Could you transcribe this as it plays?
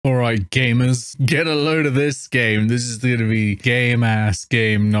All right, gamers, get a load of this game. This is going to be game-ass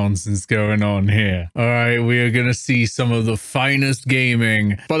game nonsense going on here. All right, we are going to see some of the finest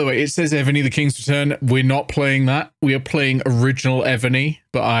gaming. By the way, it says Evony, the King's Return. We're not playing that. We are playing original Evony,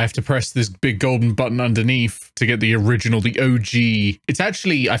 but I have to press this big golden button underneath to get the original, the OG. It's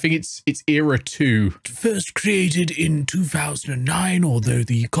actually, I think it's Era 2. First created in 2009, although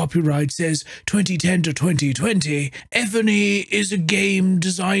the copyright says 2010 to 2020. Evony is a game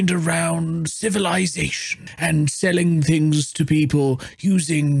designed around civilization and selling things to people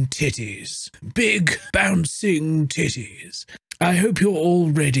using titties. Big, bouncing titties. I hope you're all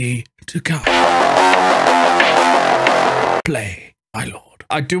ready to come. Play, my lord.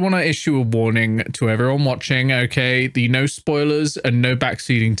 I do want to issue a warning to everyone watching, okay? The no spoilers and no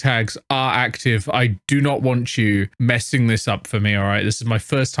backseating tags are active. I do not want you messing this up for me, all right? This is my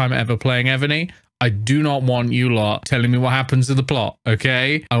first time ever playing Evony. I do not want you lot telling me what happens to the plot,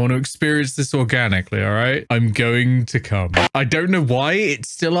 okay? I want to experience this organically, all right? I'm going to come. I don't know why it's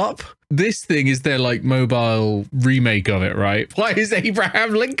still up. This thing is their, like, mobile remake of it, right? Why is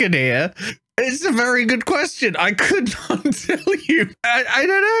Abraham Lincoln here? It's a very good question. I could not tell you. I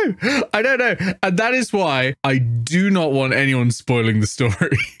don't know. I don't know. And that is why I do not want anyone spoiling the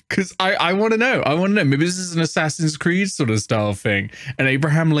story. Because I want to know. I want to know. Maybe this is an Assassin's Creed sort of style thing. And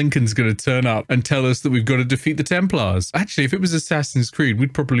Abraham Lincoln's going to turn up and tell us that we've got to defeat the Templars. Actually, if it was Assassin's Creed,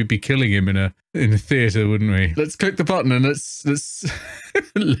 we'd probably be killing him in a theater, wouldn't we? Let's click the button and let's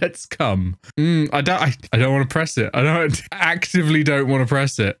let's come. I don't want to press it. I actively don't want to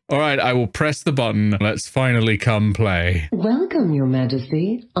press it. All right, I will press the button. Let's finally come play. Welcome, Your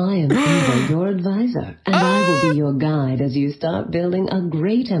Majesty. I am Eva, your advisor, and I will be your guide as you start building a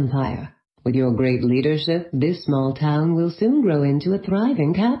great empire. With your great leadership, this small town will soon grow into a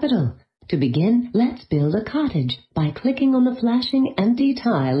thriving capital. To begin, let's build a cottage by clicking on the flashing empty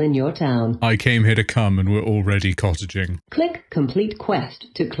tile in your town. I came here to come and we're already cottaging. Click Complete Quest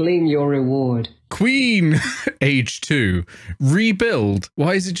to claim your reward. Queen, age 2. Rebuild.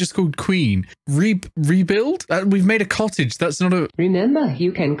 Why is it just called Queen? Rebuild? We've made a cottage. That's not a... Remember,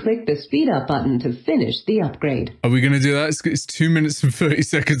 you can click the speed up button to finish the upgrade. Are we going to do that? It's 2 minutes and 30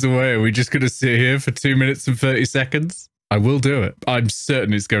 seconds away. Are we just going to sit here for 2 minutes and 30 seconds? I will do it. I'm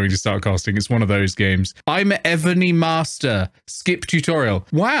certain it's going to start costing. It's one of those games. I'm Evony Master. Skip tutorial.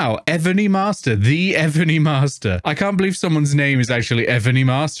 Wow, Evony Master. The Evony Master. I can't believe someone's name is actually Evony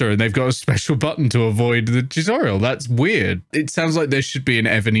Master and they've got a special button to avoid the tutorial. That's weird. It sounds like there should be an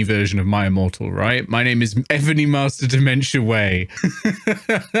Evony version of My Immortal, right? My name is Evony Master Dementia Way.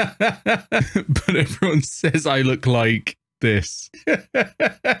 But everyone says I look like this.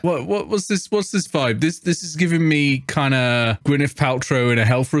 What's this vibe? This is giving me kind of Gwyneth Paltrow in a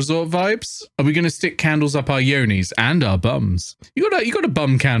health resort vibes. Are we going to stick candles up our yonis and our bums? You gotta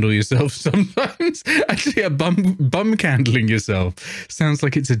bum candle yourself sometimes. Actually, a bum candling yourself sounds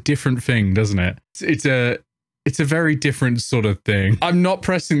like it's a different thing, doesn't it? It's a very different sort of thing. I'm not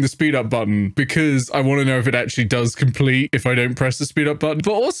pressing the speed up button because I want to know if it actually does complete if I don't press the speed up button.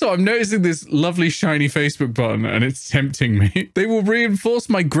 But also I'm noticing this lovely shiny Facebook button and it's tempting me. They will reinforce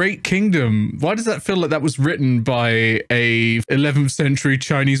my great kingdom. Why does that feel like that was written by a 11th century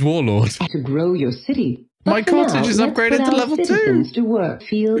Chinese warlord? To grow your city. My cottage is upgraded to level 2. To work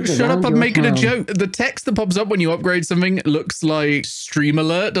Shut up, I'm making a joke. The text that pops up when you upgrade something looks like Stream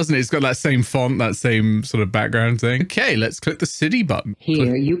Alert, doesn't it? It's got that same font, that same sort of background thing. Okay, let's click the city button.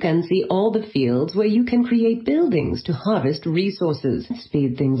 Here you can see all the fields where you can create buildings to harvest resources.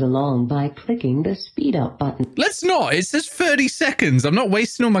 Speed things along by clicking the speed up button. Let's not. It says 30 seconds. I'm not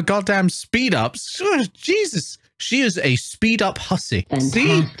wasting all my goddamn speed ups. Oh, Jesus. She is a speed-up hussy.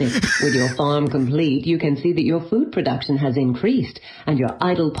 Fantastic. See? With your farm complete, you can see that your food production has increased and your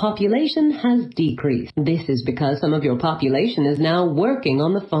idle population has decreased. This is because some of your population is now working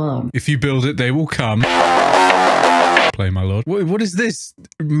on the farm. If you build it, they will come. Play, my lord. What is this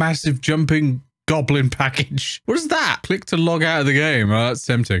massive jumping goblin package? What is that? Click to log out of the game. Oh, that's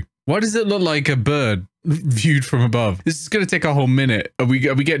tempting. Why does it look like a bird viewed from above? This is going to take a whole minute. Are we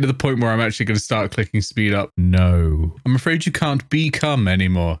getting to the point where I'm actually going to start clicking speed up? No. I'm afraid you can't become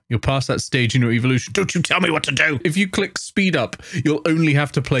anymore. You're past that stage in your evolution. Don't you tell me what to do. If you click speed up, you'll only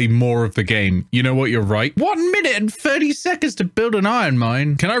have to play more of the game. You know what? You're right. 1 minute and 30 seconds to build an iron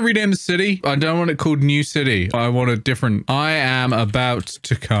mine. Can I rename the city? I don't want it called New City. I want a different... I am about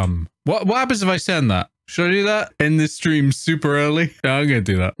to come. What happens if I send that? Should I do that? End this stream super early? No, I'm gonna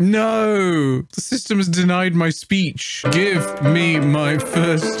do that. No! The system has denied my speech. Give me my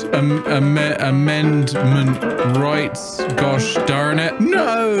first amendment rights. Gosh darn it.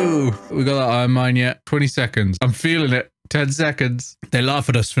 No! We got that iron mine yet. 20 seconds. I'm feeling it. 10 seconds. They laugh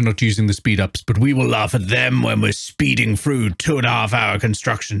at us for not using the speed ups, but we will laugh at them when we're speeding through 2.5 hour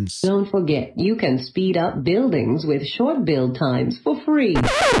constructions. Don't forget, you can speed up buildings with short build times for free.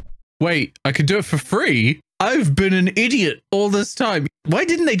 Wait, I can do it for free? I've been an idiot all this time. Why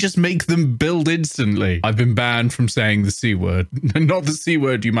didn't they just make them build instantly? I've been banned from saying the C word. Not the C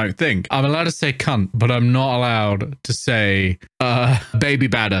word you might think. I'm allowed to say cunt, but I'm not allowed to say baby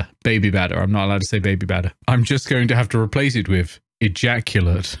batter. Baby batter. I'm not allowed to say baby batter. I'm just going to have to replace it with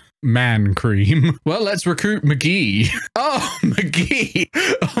ejaculate. Man cream. Well, let's recruit McGee. Oh, McGee.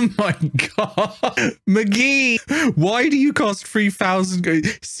 Oh my God. McGee. Why do you cost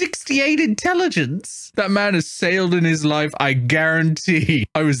 3,000? 68 intelligence. That man has sailed in his life. I guarantee.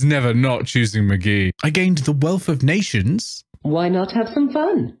 I was never not choosing McGee. I gained the wealth of nations. Why not have some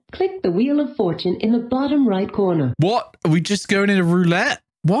fun? Click the Wheel of Fortune in the bottom right corner. What? Are we just going in a roulette?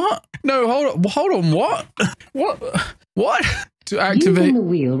 What? No, hold on. What? What? To activate using the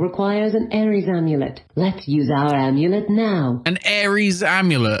wheel requires an Aries amulet. Let's use our amulet now. An Aries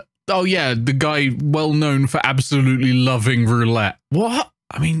amulet. Oh yeah, the guy well known for absolutely loving roulette. What?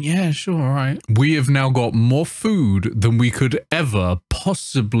 I mean, yeah, sure, all right. We have now got more food than we could ever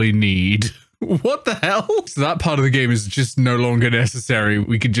possibly need. What the hell? So that part of the game is just no longer necessary.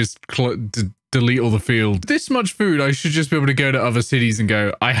 We could just delete all the field. This much food, I should just be able to go to other cities and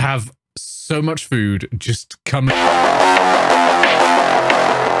go, I have so much food, just come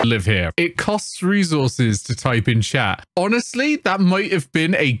live here. It costs resources to type in chat. Honestly, that might have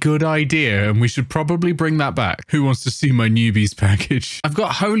been a good idea and we should probably bring that back. Who wants to see my newbies package? I've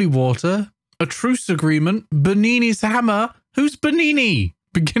got holy water, a truce agreement, Bernini's hammer. Who's Bernini?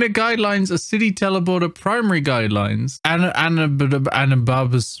 Beginner guidelines, a city teleporter, primary guidelines,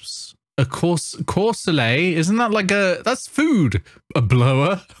 a corselet. Isn't that like that's food? A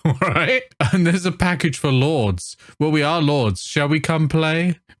blower, right? And there's a package for lords. Well, we are lords. Shall we come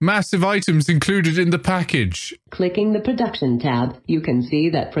play? Massive items included in the package. Clicking the production tab, you can see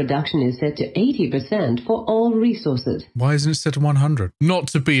that production is set to 80% for all resources. Why isn't it set to 100? Not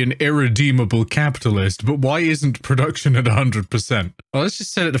to be an irredeemable capitalist, but why isn't production at 100%? Well, let's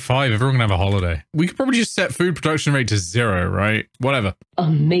just set it to 5. Everyone can have a holiday. We could probably just set food production rate to 0, right? Whatever.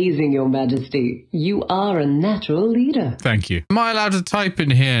 Amazing, Your Majesty. You are a natural leader. Thank you. Am I allowed to type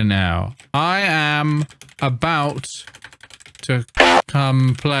in here now? I am about to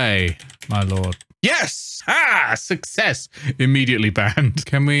come play, my lord. Yes! Ah, success! Immediately banned.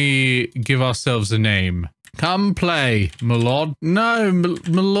 Can we give ourselves a name? Come play, my lord. No,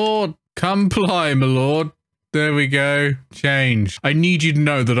 my lord. Come play, my lord. There we go. Change. I need you to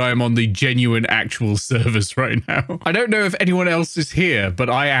know that I am on the genuine actual service right now. I don't know if anyone else is here,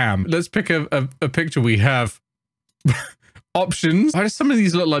 but I am. Let's pick a picture we have. Options. Why do some of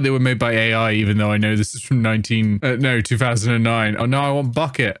these look like they were made by AI, even though I know this is from 2009? Oh no, I want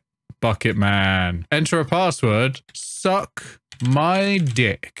bucket. Bucket man. Enter a password. Suck my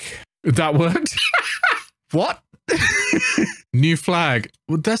dick. That worked? What? New flag.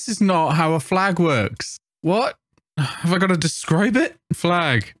 Well, this is not how a flag works. What? Have I got to describe it?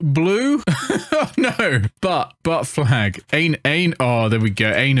 Flag. Blue? Oh no. Butt flag. Oh, there we go.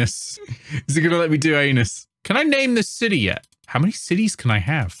 Anus. Is it going to let me do anus? Can I name this city yet? How many cities can I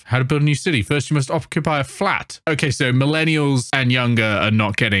have? How to build a new city. First, you must occupy a flat. Okay, so millennials and younger are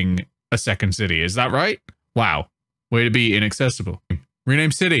not getting a second city. Is that right? Wow. Way to be inaccessible.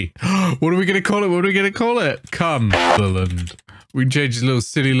 Rename city. What are we going to call it? What are we going to call it? Cumberland. We can change the little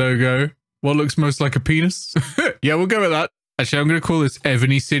city logo. What looks most like a penis? Yeah, we'll go with that. Actually, I'm going to call this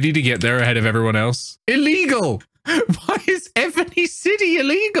Evony City to get there ahead of everyone else. Illegal! Why is Evony City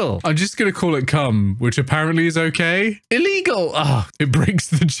illegal? I'm just going to call it cum, which apparently is okay. Illegal! Ah, oh, it breaks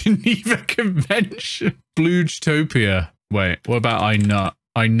the Geneva Convention. Blue-topia. Wait, what about I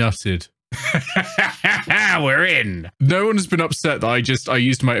nutted? We're in. No one has been upset that I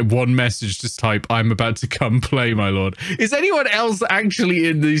used my one message to type, I'm about to come play, my lord. Is anyone else actually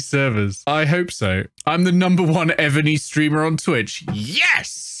in these servers? I hope so. I'm the #1 Evony streamer on Twitch.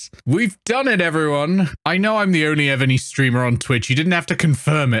 Yes! We've done it, everyone. I know I'm the only Evony streamer on Twitch. You didn't have to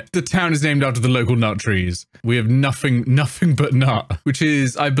confirm it. The town is named after the local nut trees. We have nothing but nut, which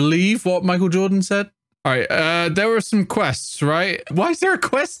is, I believe, what Michael Jordan said. All right, there were some quests, right? Why is there a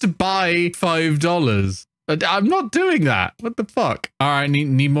quest to buy $5? I'm not doing that. What the fuck? All right,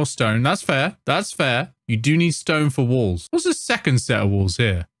 need more stone. That's fair. That's fair. You do need stone for walls. What's the second set of walls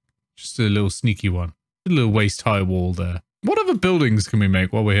here? Just a little sneaky one. A little waist-high wall there. What other buildings can we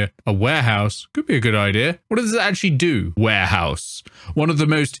make while we're here? A warehouse could be a good idea. What does it actually do? Warehouse. One of the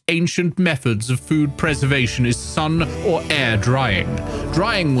most ancient methods of food preservation is sun or air drying.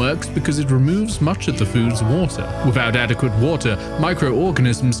 Drying works because it removes much of the food's water. Without adequate water,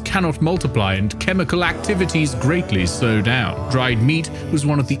 microorganisms cannot multiply and chemical activities greatly slow down. Dried meat was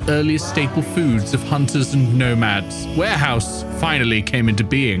one of the earliest staple foods of hunters and nomads. Warehouse finally came into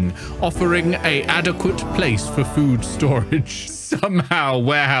being, offering an adequate place for food storage. Somehow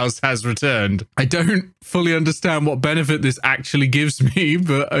warehouse has returned. I don't fully understand what benefit this actually gives me,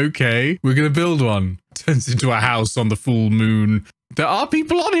 but okay. We're gonna build one. Turns into a house on the full moon. There are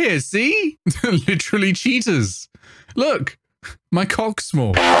people on here, see? Literally cheaters. Look, my cock's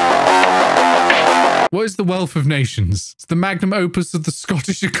small. What is the Wealth of Nations? It's the magnum opus of the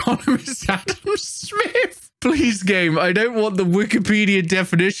Scottish economist Adam Smith. Please, game, I don't want the Wikipedia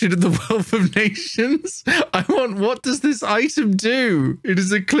definition of the Wealth of Nations. I want, what does this item do? It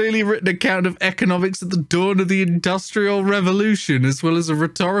is a clearly written account of economics at the dawn of the Industrial Revolution, as well as a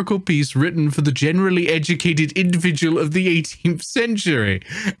rhetorical piece written for the generally educated individual of the 18th century,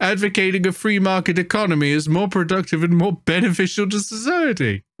 advocating a free market economy as more productive and more beneficial to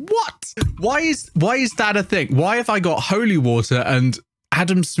society. What? Why is that a thing? Why have I got holy water and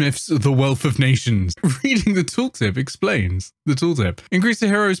Adam Smith's The Wealth of Nations? Reading the tooltip explains. The tooltip. Increase the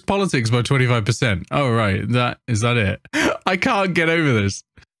hero's politics by 25%. Oh, right. Is that it? I can't get over this.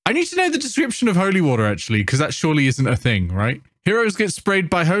 I need to know the description of holy water, actually, because that surely isn't a thing, right? Heroes get sprayed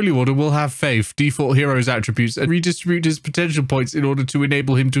by holy water will have faith, default heroes attributes, and redistribute his potential points in order to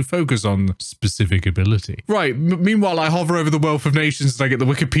enable him to focus on specific ability. Right, meanwhile, I hover over the Wealth of Nations and I get the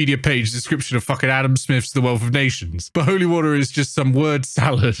Wikipedia page description of fucking Adam Smith's The Wealth of Nations. But holy water is just some word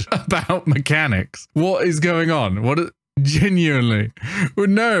salad about mechanics. What is going on? Genuinely. Well,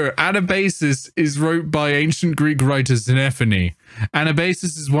 no, Anabasis is wrote by ancient Greek writers in Evony.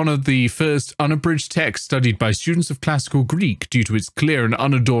 Anabasis is one of the first unabridged texts studied by students of classical Greek due to its clear and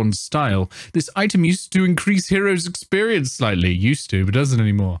unadorned style. This item used to increase heroes' experience slightly. Used to, but doesn't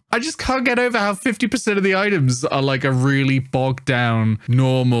anymore. I just can't get over how 50% of the items are like a really bogged down,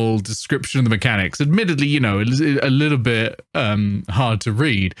 normal description of the mechanics. Admittedly, you know, a little bit hard to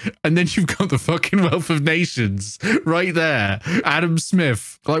read. And then you've got the fucking Wealth of Nations right there. Adam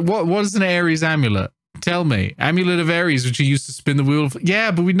Smith. Like, what is an Ares amulet? Tell me. Amulet of Ares, which you used to spin the wheel of...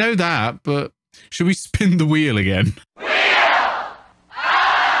 Yeah, but we know that, but should we spin the wheel again? Wheel of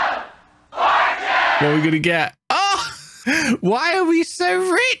Fortune! What are we gonna get? Oh! Why are we so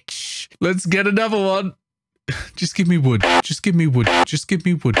rich? Let's get another one. Just give me wood. Just give me wood. Just give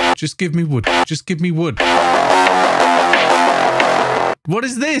me wood. Just give me wood. Just give me wood. What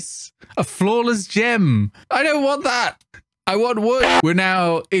is this? A flawless gem. I don't want that. I want wood. We're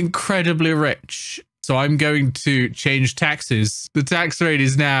now incredibly rich. So I'm going to change taxes. The tax rate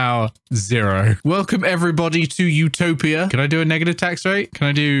is now 0. Welcome everybody to Utopia. Can I do a negative tax rate? Can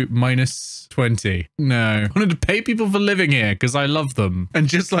I do -20? No. I wanted to pay people for living here because I love them. And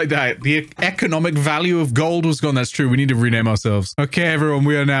just like that, the economic value of gold was gone. That's true. We need to rename ourselves. Okay, everyone,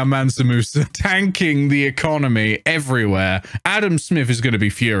 we are now Mansa Musa, tanking the economy everywhere. Adam Smith is going to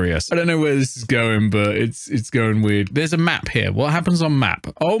be furious. I don't know where this is going, but it's going weird. There's a map here. What happens on map?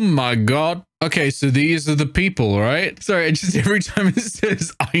 Oh my God. Okay, so these are the people, right? Sorry, it just every time it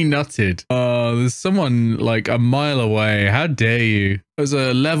says I nutted. There's someone like a mile away. How dare you? There's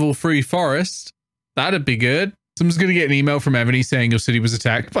a level 3 forest. That'd be good. Someone's going to get an email from Evony saying your city was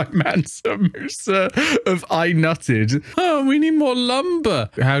attacked by Mansa Musa of I nutted. Oh, we need more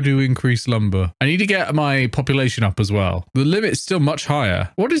lumber. How do we increase lumber? I need to get my population up as well. The limit's still much higher.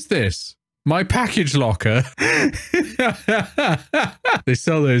 What is this? My package locker. They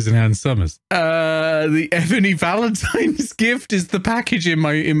sell those in Ann Summers. The Evony Valentine's gift is the package in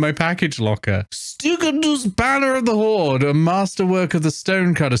my package locker. Stugundus Banner of the Horde, a masterwork of the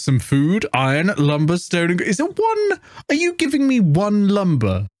stonecutter. Some food, iron, lumber, stone. Is it one? Are you giving me 1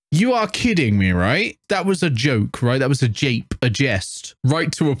 lumber? You are kidding me, right? That was a joke, right? That was a jape, a jest. Right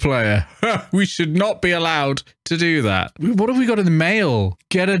to a player. We should not be allowed to do that. What have we got in the mail?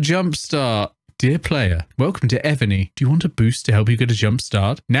 Get a jump start. Dear player, welcome to Evony. Do you want a boost to help you get a jump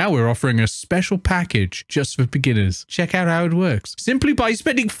start? Now we're offering a special package just for beginners. Check out how it works. Simply by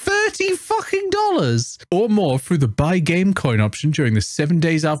spending $30 fucking or more through the buy game coin option during the 7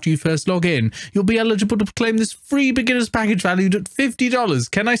 days after you first log in, you'll be eligible to claim this free beginner's package valued at $50.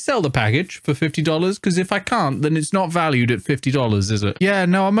 Can I sell the package for $50? Because if I can't, then it's not valued at $50, is it? Yeah,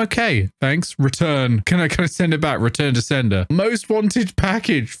 no, I'm okay. Thanks. Return. Can I send it back? Return to sender. Most wanted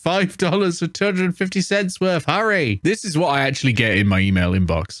package, $5 for 250 cents worth. Hurry. This is what I actually get in my email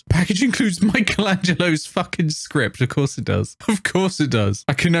inbox. Package includes Michelangelo's fucking script. Of course it does. Of course it does.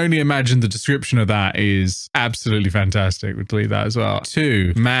 I can only imagine the description of that is absolutely fantastic. We'll delete that as well.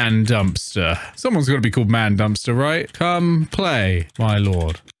 2, man dumpster. Someone's got to be called man dumpster, right? Come play, my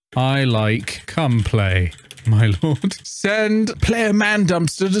lord. I like come play, my lord. Send. Player man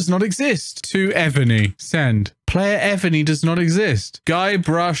dumpster does not exist. To Evony. Send. Player Evony does not exist.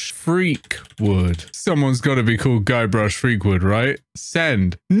 Guybrush Freakwood. Someone's got to be called Guybrush Freakwood, right?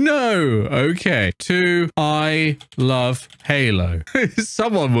 Send. No. Okay. To I love Halo.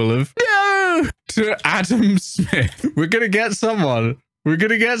 Someone will have. No. To Adam Smith. We're going to get someone. We're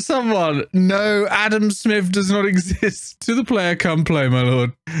going to get someone. No, Adam Smith does not exist. To the player, come play, my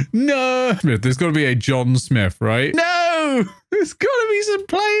lord. No. Smith, there's got to be a John Smith, right? No. There's got to be some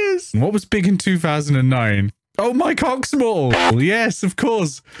players. What was big in 2009? Oh, Mike Oxmall. Yes, of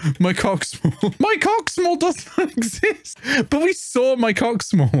course. Mike Oxmall. Mike Oxmall does not exist. But we saw Mike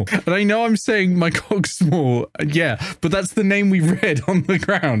Oxmall. And I know I'm saying Mike Oxmall. Yeah, but that's the name we read on the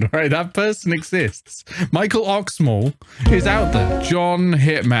ground, right? That person exists. Michael Oxmall is out there. John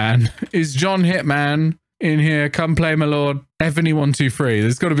Hitman. Is John Hitman in here? Come play, my lord. Evony 123.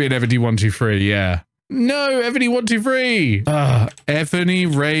 There's got to be an Evony 123. Yeah. No, Evony 123. Evony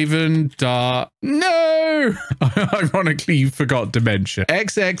Raven Dart. No. Ironically, you forgot Dementia.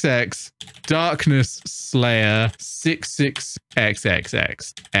 XXX Darkness Slayer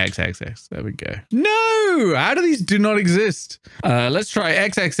 66XXX XXX. There we go. No. How do these do not exist? Let's try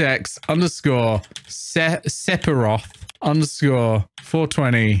XXX underscore Sephiroth underscore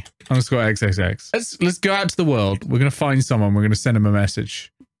 420 underscore XXX. Let's go out to the world. We're gonna find someone. We're gonna send him a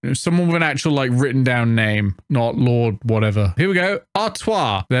message. Someone with an actual, like, written down name, not Lord whatever. Here we go.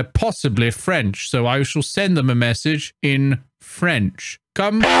 Artois. They're possibly French, so I shall send them a message in French.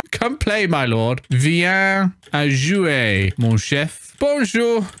 Come play, my lord. Viens à jouer, mon chef.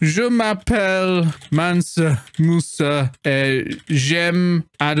 Bonjour, je m'appelle Mansa Moussa et j'aime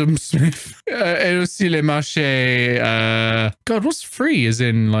Adam Smith. Et aussi les marchés. God, what's free as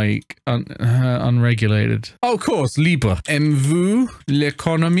in, like, unregulated? Oh, of course, libre. Aimez-vous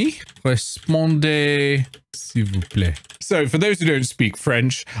l'économie? Répondez, s'il vous plaît. So, for those who don't speak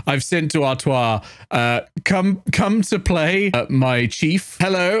French, I've sent to Artois, come to play, my chief.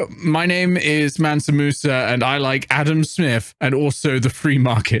 Hello, my name is Mansa Musa, and I like Adam Smith, and also the free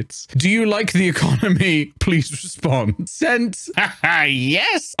markets. Do you like the economy? Please respond. Sent.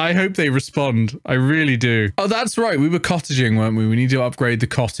 Yes! I hope they respond. I really do. Oh, that's right. We were cottaging, weren't we? We need to upgrade the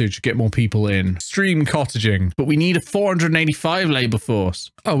cottage, get more people in. Stream cottaging. But we need a 485 labor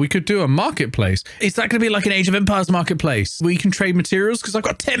force. Oh, we could do a marketplace. Is that going to be like an Age of Empires marketplace? We can trade materials because I've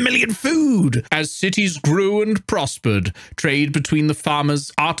got 10 million food. As cities grew and prospered, trade between the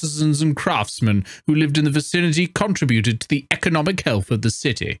farmers, artisans, and craftsmen who lived in the vicinity contributed to the economic health of the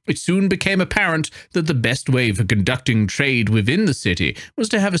city. It soon became apparent that the best way for conducting trade within the city was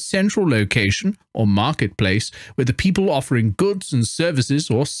to have a central location or marketplace where the people offering goods and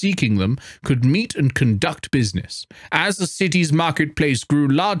services or seeking them could meet and conduct business. As the city's marketplace grew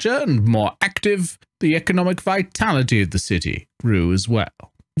larger and more active, the economic vitality of the city grew as well.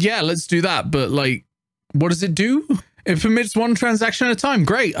 Yeah, let's do that. But, like, what does it do? It permits one transaction at a time.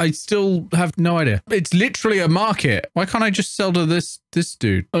 Great. I still have no idea. It's literally a market. Why can't I just sell to this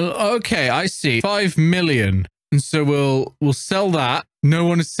dude? Okay, I see. 5 million. And so we'll sell that. No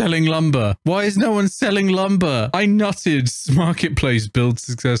one is selling lumber. Why is no one selling lumber? I nutted. Marketplace built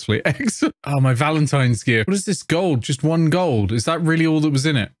successfully. Excellent. Oh, my Valentine's gift. What is this gold? Just 1 gold. Is that really all that was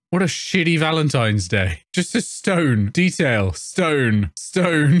in it? What a shitty Valentine's Day. Just a stone. Detail. Stone.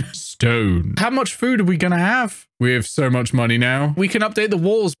 Stone. Stone. How much food are we gonna have? We have so much money now. We can update the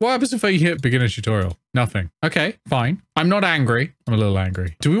walls. What happens if I hit beginner tutorial? Nothing. Okay, fine. I'm not angry. I'm a little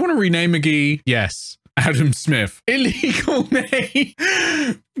angry. Do we want to rename McGee? Yes. Adam Smith. Illegal name.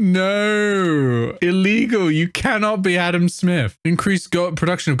 No. Illegal. You cannot be Adam Smith. Increase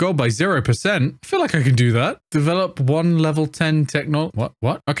production of gold by 0%. I feel like I can do that. Develop 1 level 10 techno.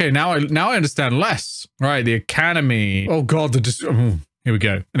 What? Okay, now I understand less. Right, the academy. Oh God, here we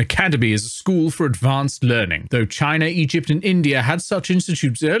go. An academy is a school for advanced learning. Though China, Egypt, and India had such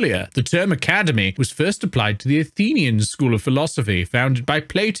institutes earlier, the term academy was first applied to the Athenian school of philosophy, founded by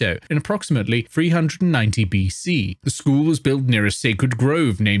Plato in approximately 390 BC. The school was built near a sacred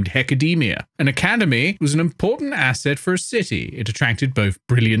grove named Hecademia. An academy was an important asset for a city. It attracted both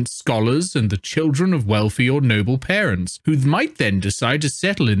brilliant scholars and the children of wealthy or noble parents, who might then decide to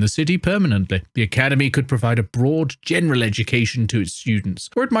settle in the city permanently. The academy could provide a broad general education to its students,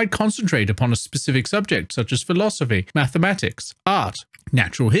 or it might concentrate upon a specific subject such as philosophy, mathematics, art,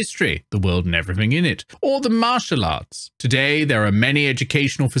 natural history, the world and everything in it, or the martial arts. Today, there are many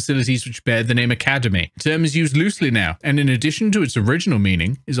educational facilities which bear the name academy. The term is used loosely now, and in addition to its original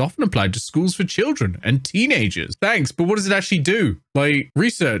meaning, is often applied to schools for children and teenagers. Thanks, but what does it actually do? Like,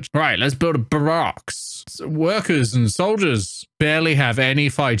 research. Right, let's build a barracks. Workers and soldiers barely have any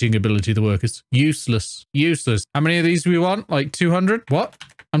fighting ability, the workers. Useless. Useless. How many of these do we want? Like 200? What?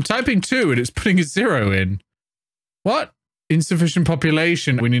 I'm typing 2 and it's putting a 0 in. What? Insufficient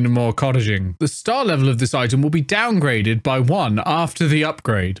population. We need more cottaging. The star level of this item will be downgraded by 1 after the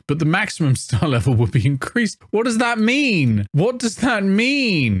upgrade, but the maximum star level will be increased. What does that mean? What does that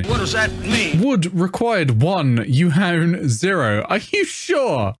mean? What does that mean? Wood required 1, you own 0. Are you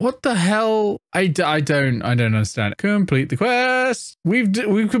sure? What the hell? I don't understand. Complete the quest. We've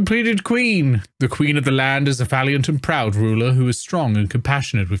completed Queen. The Queen of the land is a valiant and proud ruler who is strong and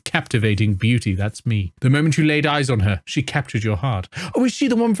compassionate with captivating beauty. That's me. The moment you laid eyes on her, she captured your heart. Oh, is she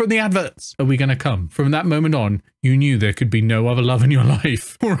the one from the adverts? Are we gonna come? From that moment on, you knew there could be no other love in your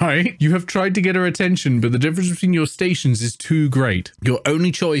life. All right? You have tried to get her attention, but the difference between your stations is too great. Your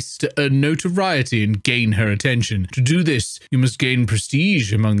only choice is to earn notoriety and gain her attention. To do this, you must gain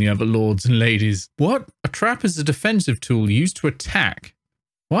prestige among the other lords and ladies. What? A trap is a defensive tool used to attack.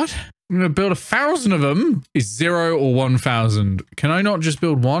 What? I'm gonna build 1,000 of them. Is 0 or 1,000? Can I not just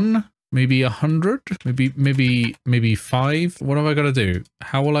build 1? Maybe 100? Maybe 5? What have I got to do?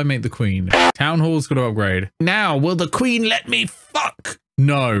 How will I make the queen? Town hall's got to upgrade. Now, will the queen let me fuck?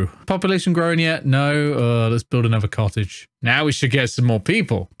 No. Population grown yet? No. Let's build another cottage. Now we should get some more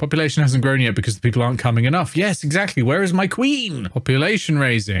people. Population hasn't grown yet because the people aren't coming enough. Yes, exactly. Where is my queen? Population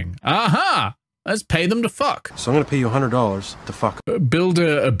raising. Aha! Let's pay them to fuck. So I'm going to pay you $100 to fuck. Build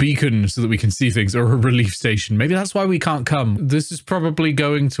a beacon so that we can see things, or a relief station. Maybe that's why we can't come. This is probably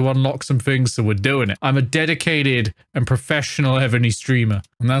going to unlock some things, so we're doing it. I'm a dedicated and professional Evony streamer.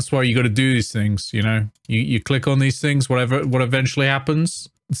 And that's why you got to do these things, you know? You click on these things, what eventually happens.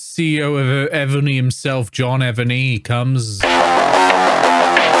 CEO of Evony himself, John Evony, he comes.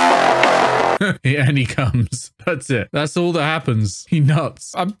 And he comes. That's it. That's all that happens. He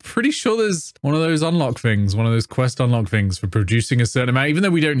nuts. I'm pretty sure there's one of those unlock things, one of those quest unlock things for producing a certain amount, even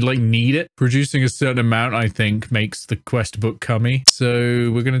though we don't like need it. Producing a certain amount, I think, makes the quest book cummy. So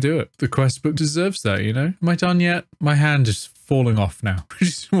we're going to do it. The quest book deserves that, you know? Am I done yet? My hand is falling off now, which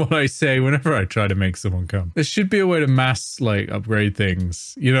is what I say whenever I try to make someone come. There should be a way to mass like upgrade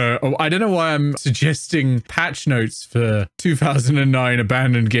things, you know. I don't know why I'm suggesting patch notes for 2009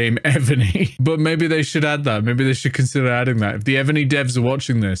 abandoned game Evony, but maybe they should add that. Maybe they should consider adding that. If the Evony devs are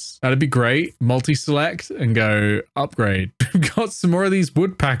watching this, that'd be great. Multi-select and go upgrade. We've got some more of these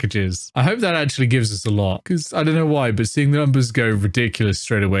wood packages. I hope that actually gives us a lot, because I don't know why, but seeing the numbers go ridiculous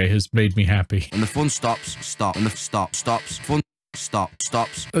straight away has made me happy. And the fun stops, stop, and the stops, fun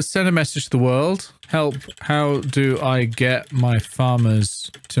stops. Let's send a message to the world. Help, how do I get my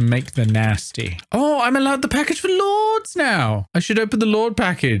farmers to make the nasty? Oh, I'm allowed the package for lords now. I should open the lord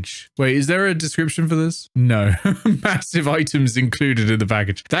package. Wait, is there a description for this? No. Massive items included in the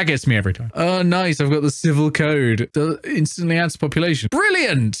package. That gets me every time. Oh, nice. I've got the civil code. That instantly adds population.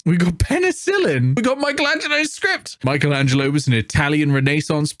 Brilliant. We got penicillin. We got Michelangelo's script. Michelangelo was an Italian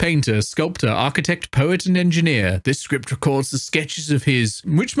Renaissance painter, sculptor, architect, poet, and engineer. This script records the sketches of his,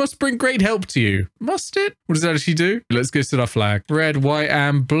 which must bring great help to you. Must it? What does that actually do? Let's go set our flag. Red, white,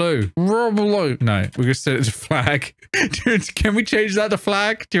 and blue. Blue. No, we're gonna set it to flag. Dude, can we change that to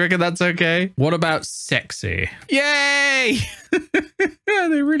flag? Do you reckon that's okay? What about sexy? Yay!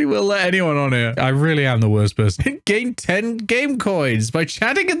 They really will let anyone on here. I really am the worst person. Gain 10 game coins by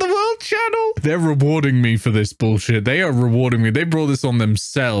chatting in the world channel. They're rewarding me for this bullshit. They are rewarding me. They brought this on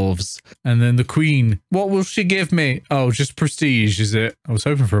themselves. And then the queen. What will she give me? Oh, just prestige, is it? I was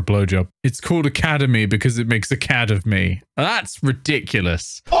hoping for a blowjob. It's called Academy because it makes a cad of me. That's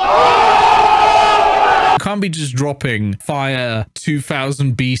ridiculous. Can't be just dropping fire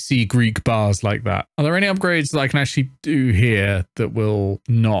 2000 BC Greek bars like that. Are there any upgrades that I can actually do here that will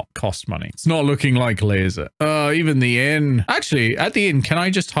not cost money? It's not looking likely, is it? Even the inn. Actually, at the inn, can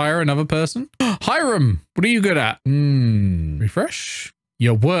I just hire another person? Hiram! What are you good at? Refresh?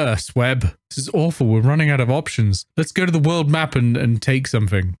 You're worse, Webb. This is awful. We're running out of options. Let's go to the world map and take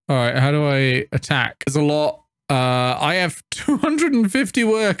something. All right, how do I attack? There's a lot. I have 250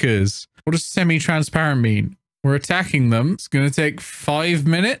 workers. What does semi-transparent mean? We're attacking them. It's going to take 5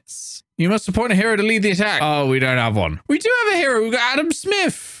 minutes. You must appoint a hero to lead the attack. Oh, we don't have one. We do have a hero. We've got Adam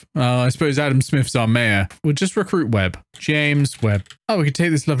Smith. Oh, I suppose Adam Smith's our mayor. We'll just recruit Webb. James Webb. Oh, we could take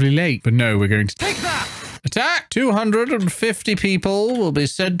this lovely lake. But no, we're going to take that. Attack. 250 people will be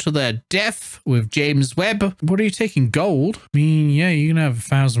sent to their death with James Webb. What are you taking? Gold? I mean, yeah, you can have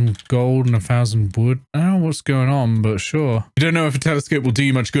 1,000 gold and 1,000 wood. I don't know what's going on, but sure. You don't know if a telescope will do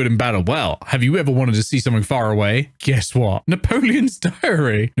you much good in battle. Well, have you ever wanted to see something far away? Guess what? Napoleon's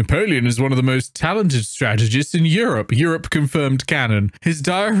diary. Napoleon is one of the most talented strategists in Europe. Europe confirmed canon. His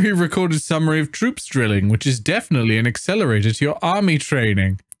diary recorded summary of troops drilling, which is definitely an accelerator to your army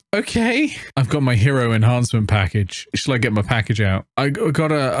training. Okay. I've got my hero enhancement package. Shall I get my package out? I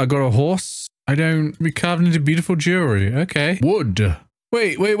got a horse. We carved into beautiful jewelry. Okay. Wood.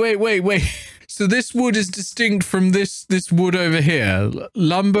 Wait. So this wood is distinct from this wood over here.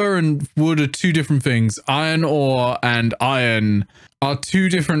 Lumber and wood are two different things. Iron ore and iron are two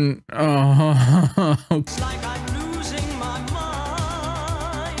different... It's like I'm losing my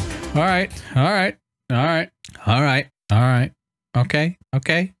mind. All right.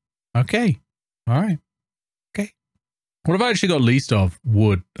 Okay. All right. Okay. What have I actually got least of?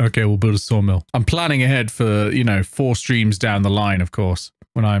 Wood. Okay, we'll build a sawmill. I'm planning ahead for, 4 streams down the line, of course,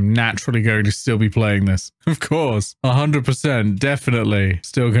 when I'm naturally going to still be playing this. Of course. 100%. Definitely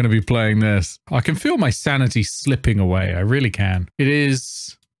still going to be playing this. I can feel my sanity slipping away. I really can. It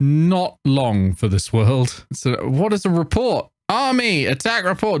is not long for this world. So what is a report? Army, attack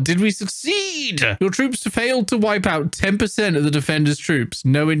report. Did we succeed? Your troops failed to wipe out 10% of the defender's troops.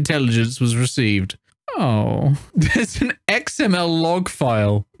 No intelligence was received. Oh, there's an XML log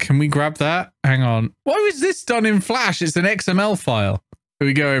file. Can we grab that? Hang on. Why was this done in Flash? It's an XML file. Here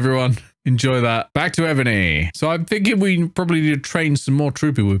we go, everyone. Enjoy that. Back to Evony. So I'm thinking we probably need to train some more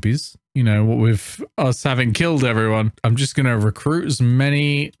troopy whoopies. What with us having killed everyone. I'm just going to recruit as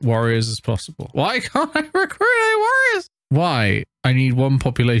many warriors as possible. Why can't I recruit any warriors? Why? I need 1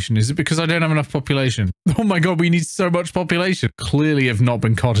 population. Is it because I don't have enough population? Oh my god, we need so much population. Clearly have not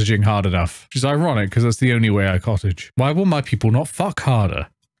been cottaging hard enough. Which is ironic because that's the only way I cottage. Why will my people not fuck harder?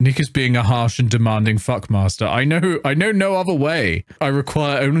 Nick is being a harsh and demanding fuckmaster. I know no other way. I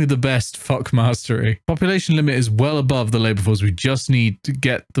require only the best fuck mastery. Population limit is well above the labor force. We just need to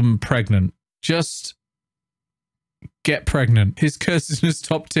get them pregnant. Just get pregnant. His Cursedness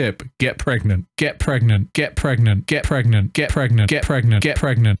top tip. Get pregnant. Get pregnant. Get pregnant. Get pregnant. Get pregnant. Get pregnant. Get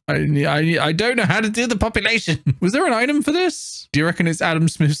pregnant. I don't know how to do the population. Was there an item for this? Do you reckon it's Adam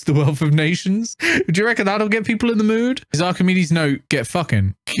Smith's The Wealth of Nations? Do you reckon that'll get people in the mood? Is Archimedes' note get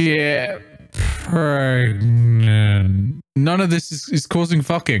fucking? Get pregnant. None of this is causing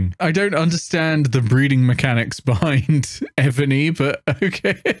fucking. I don't understand the breeding mechanics behind Evony, but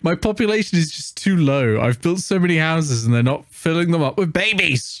okay. My population is just too low. I've built so many houses and they're not filling them up with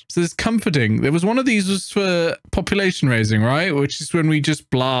babies. So it's comforting. There was one of these was for population raising, right? Which is when we just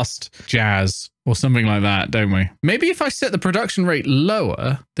blast jazz or something like that, don't we? Maybe if I set the production rate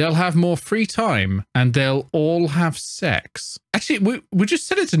lower, they'll have more free time and they'll all have sex. Actually, we just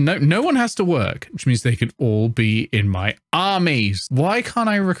set it to no one has to work, which means they can all be in my armies. Why can't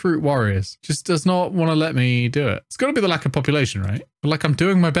I recruit warriors? Just does not want to let me do it. It's got to be the lack of population, right? But like, I'm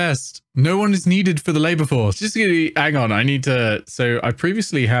doing my best. No one is needed for the labor force. Just hang on. I need to. So I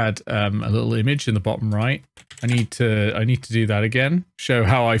previously had a little image in the bottom right. I need to do that again. Show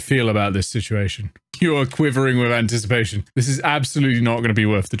how I feel about this situation. You are quivering with anticipation. This is absolutely not going to be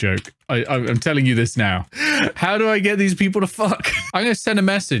worth the joke. I'm telling you this now. How do I get these people to fuck? I'm going to send a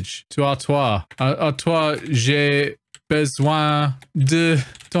message to Artois. Artois, j'ai besoin de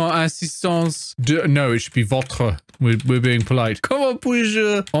ton assistance. No, it should be votre. We're being polite. Comment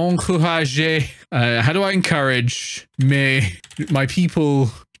puis-je encourager? How do I encourage my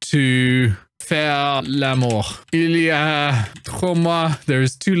people to faire l'amour? Il y a 3 mois. There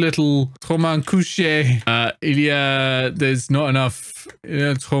is too little. Trop mains couchées. There's not enough.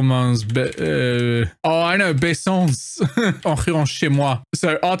 Trop mains. Oh, I know. Baissons. Entrons chez moi.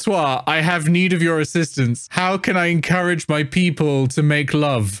 So, Artois, I have need of your assistance. How can I encourage my people to make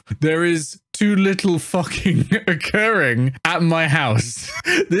love? There is too little fucking occurring at my house.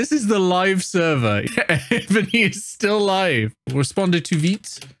 This is the live server. Evony is still live. Respondez tout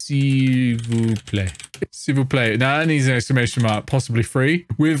vite. S'il vous plaît. S'il vous plaît. Now that needs an exclamation mark. Possibly free.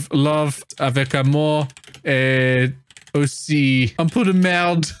 With love, avec amour, et aussi un peu de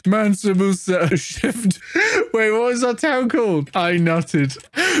merde. Shift. Wait, what was our town called? I nutted.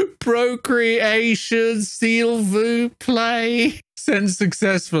 Procreation, s'il vous plaît. Sent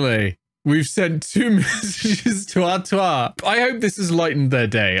successfully. We've sent 2 messages to Artois. I hope this has lightened their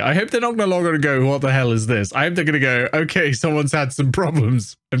day. I hope they're not no longer going to go, what the hell is this? I hope they're going to go, okay, someone's had some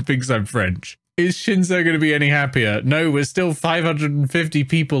problems and thinks I'm French. Is Shinzo going to be any happier? No, we're still 550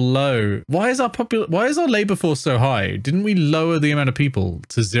 people low. Why is our labor force so high? Didn't we lower the amount of people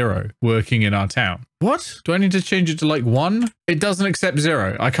to 0 working in our town? What? Do I need to change it to like 1? It doesn't accept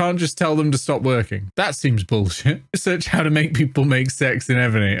 0. I can't just tell them to stop working. That seems bullshit. Research how to make people make sex in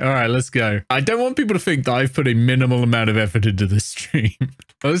Evony. All right, let's go. I don't want people to think that I've put a minimal amount of effort into this stream.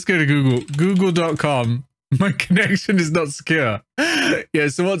 Let's go to Google. Google.com. My connection is not secure. Yeah,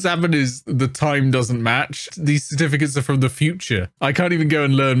 so what's happened is the time doesn't match. These certificates are from the future. I can't even go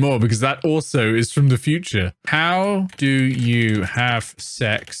and learn more because that also is from the future. How do you have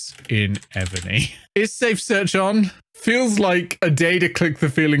sex in Evony? Is safe search on? Feels like a day to click the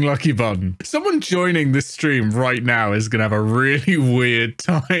feeling lucky button. Someone joining this stream right now is gonna have a really weird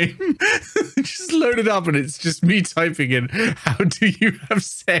time. Just load it up and it's just me typing in, how do you have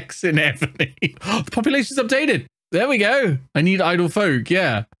sex in Evony? The population's updated. There we go. I need idle folk.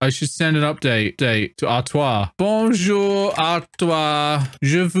 Yeah, I should send an update to Artois. Bonjour Artois.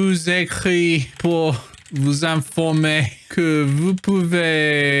 Je vous écris pour vous informer que vous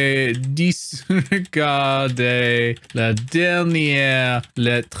pouvez disregarder la dernière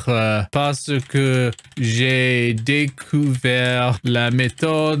lettre parce que j'ai découvert la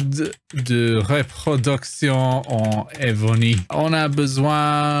méthode de reproduction en Evony. On a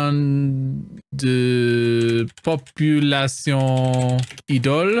besoin de population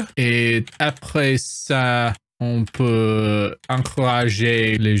idole et après ça on peut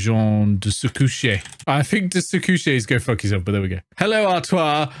encourager les gens de se coucher. I think to se coucher is go fuck yourself, but there we go. Hello,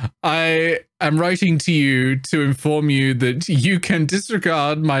 Artois. I am writing to you to inform you that you can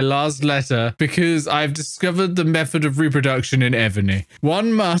disregard my last letter because I've discovered the method of reproduction in Evony.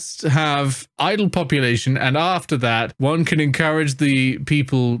 One must have idle population, and after that, one can encourage the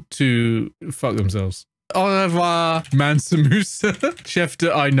people to fuck themselves. Au revoir, Mansa Musa.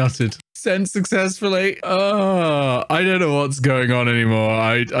 Schefter, I nutted. Sent successfully. I don't know what's going on anymore.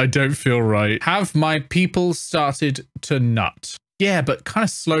 I don't feel right. Have my people started to nut? Yeah, but kind of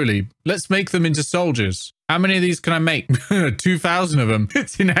slowly. Let's make them into soldiers. How many of these can I make? 2,000 of them.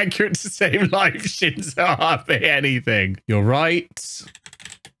 It's inaccurate to save life. Shinzo hardly anything. You're right.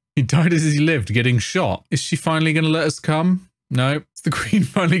 He died as he lived, getting shot. Is she finally going to let us come? No. Is the queen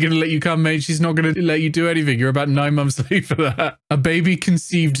finally going to let you come, mate? She's not going to let you do anything. You're about 9 months late for that. A baby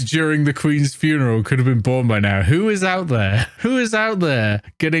conceived during the queen's funeral could have been born by now. Who is out there? Who is out there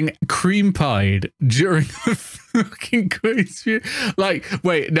getting cream pied during the fucking queen's funeral? Like,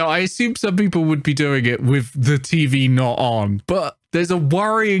 wait, no, I assume some people would be doing it with the TV not on, but there's a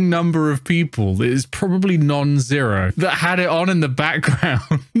worrying number of people that is probably non-zero that had it on in the background.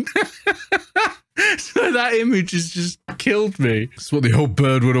 So that image has just killed me. That's what the old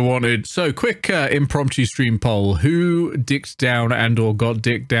bird would have wanted. So quick impromptu stream poll. Who dicked down and or got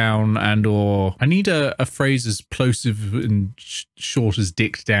dicked down and or... I need a phrase as plosive and short as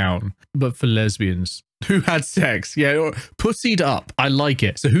dicked down, but for lesbians. Who had sex? Yeah, or pussied up. I like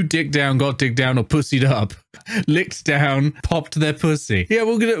it. So who dicked down, got dicked down, or pussied up? Licked down, popped their pussy. Yeah,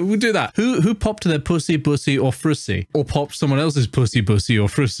 we'll do that. Who popped their pussy, or frussy, or popped someone else's pussy, or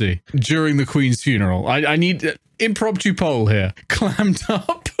frussy during the queen's funeral? I need impromptu poll here. Clammed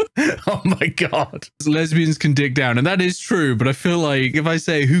up. Oh my god. Lesbians can dick down, and that is true, but I feel like if I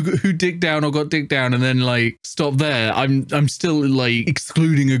say who dicked down or got dicked down and then like stop there, I'm still like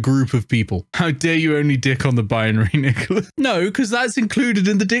excluding a group of people. How dare you only dick on the binary, Nicholas? No, because that's included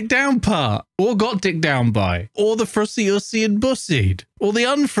in the dick down part. Or got dicked down by. Or the frussy, ussy, and bussied. Or the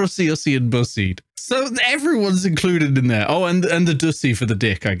unfrussy, ussy, and bussied. So everyone's included in there. Oh, and the dussy for the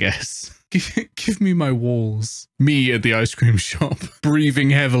dick, I guess. Give me my walls. Me at the ice cream shop, breathing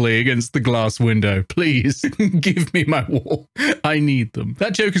heavily against the glass window. Please, give me my wall. I need them.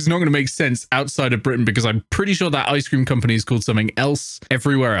 That joke is not going to make sense outside of Britain because I'm pretty sure that ice cream company is called something else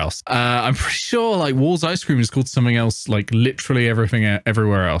everywhere else. I'm pretty sure like Wall's ice cream is called something else, like literally everything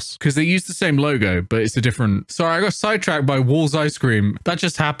everywhere else. Because they use the same logo, but it's a different... Sorry, I got sidetracked by Wall's ice cream. That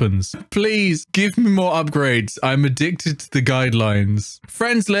just happens. Please, give me more upgrades. I'm addicted to the guidelines.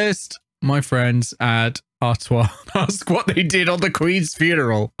 Friends list. My friends add Artois. Ask what they did on the queen's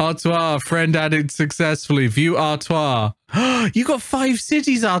funeral. Artois, friend added successfully. View Artois. You got 5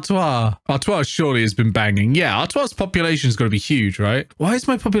 cities, Artois. Artois surely has been banging. Yeah, Artois' population is going to be huge, right? Why is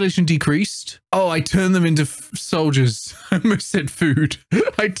my population decreased? Oh, I turned them into soldiers. I almost said food.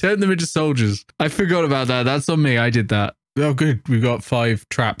 I turned them into soldiers. I forgot about that. That's on me. I did that. Oh, good. We've got 5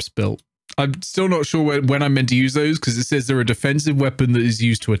 traps built. I'm still not sure when I'm meant to use those because it says they're a defensive weapon that is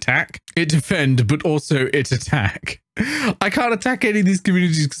used to attack. It defend, but also it attack. I can't attack any of these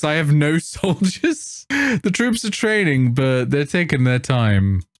communities because I have no soldiers. The troops are training, but they're taking their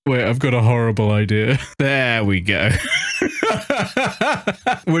time. Wait, I've got a horrible idea. There we go.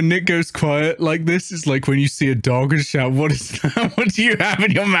 When Nick goes quiet like this, it's like when you see a dog and shout, what is that? What do you have in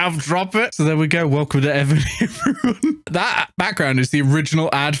your mouth? Drop it. So there we go. Welcome to Evony, everyone. That background is the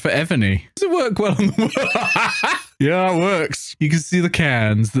original ad for Evony. Does it work well on the Yeah, it works. You can see the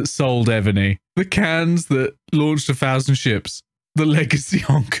cans that sold Evony. The cans that launched 1,000 ships. The Legacy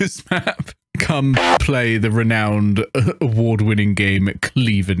Honkers map. Come play the renowned award-winning game at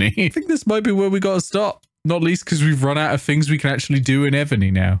Cleaveny. I think this might be where we got to stop. Not least because we've run out of things we can actually do in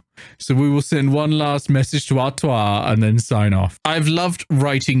Evony now. So we will send one last message to Artois and then sign off. I've loved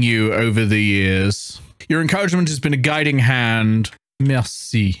writing you over the years. Your encouragement has been a guiding hand.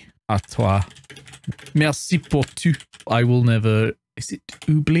 Merci, Artois. Merci pour tout. I will never... Is it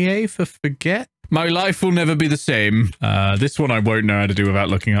oublier for forget? My life will never be the same. This one I won't know how to do without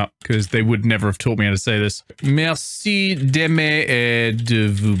looking up because they would never have taught me how to say this. Merci d'aimer et de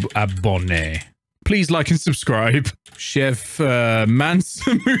vous abonner. Please like and subscribe. Chef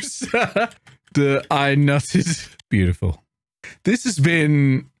Mansamusa de I Nutted. Beautiful. This has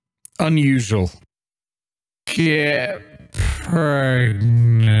been unusual. Get pregnant.